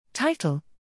Title: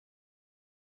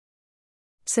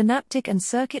 Synaptic and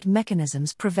circuit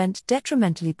mechanisms prevent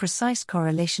detrimentally precise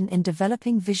correlation in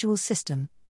developing visual system.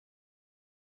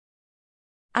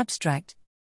 Abstract: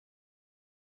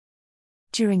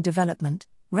 During development,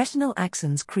 retinal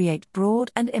axons create broad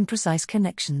and imprecise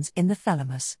connections in the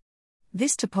thalamus.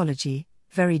 This topology,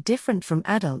 very different from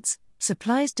adults,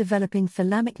 supplies developing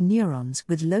thalamic neurons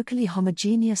with locally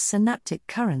homogeneous synaptic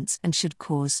currents and should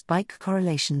cause spike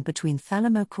correlation between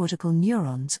thalamocortical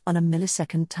neurons on a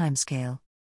millisecond timescale.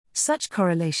 Such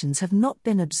correlations have not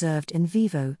been observed in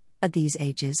vivo at these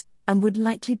ages and would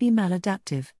likely be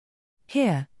maladaptive.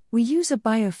 Here, we use a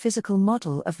biophysical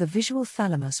model of the visual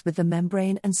thalamus with the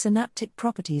membrane and synaptic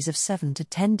properties of 7 to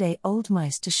 10-day-old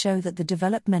mice to show that the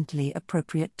developmentally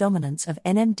appropriate dominance of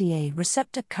NMDA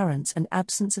receptor currents and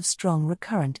absence of strong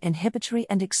recurrent inhibitory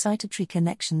and excitatory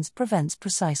connections prevents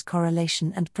precise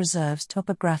correlation and preserves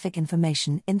topographic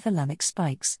information in thalamic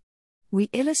spikes. We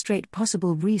illustrate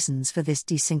possible reasons for this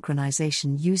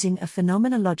desynchronization using a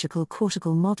phenomenological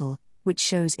cortical model, which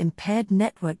shows impaired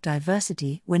network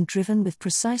diversity when driven with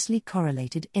precisely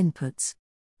correlated inputs.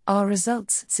 Our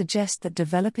results suggest that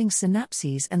developing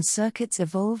synapses and circuits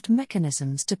evolved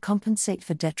mechanisms to compensate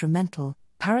for detrimental,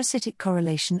 parasitic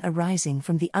correlation arising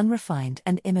from the unrefined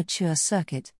and immature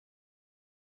circuit.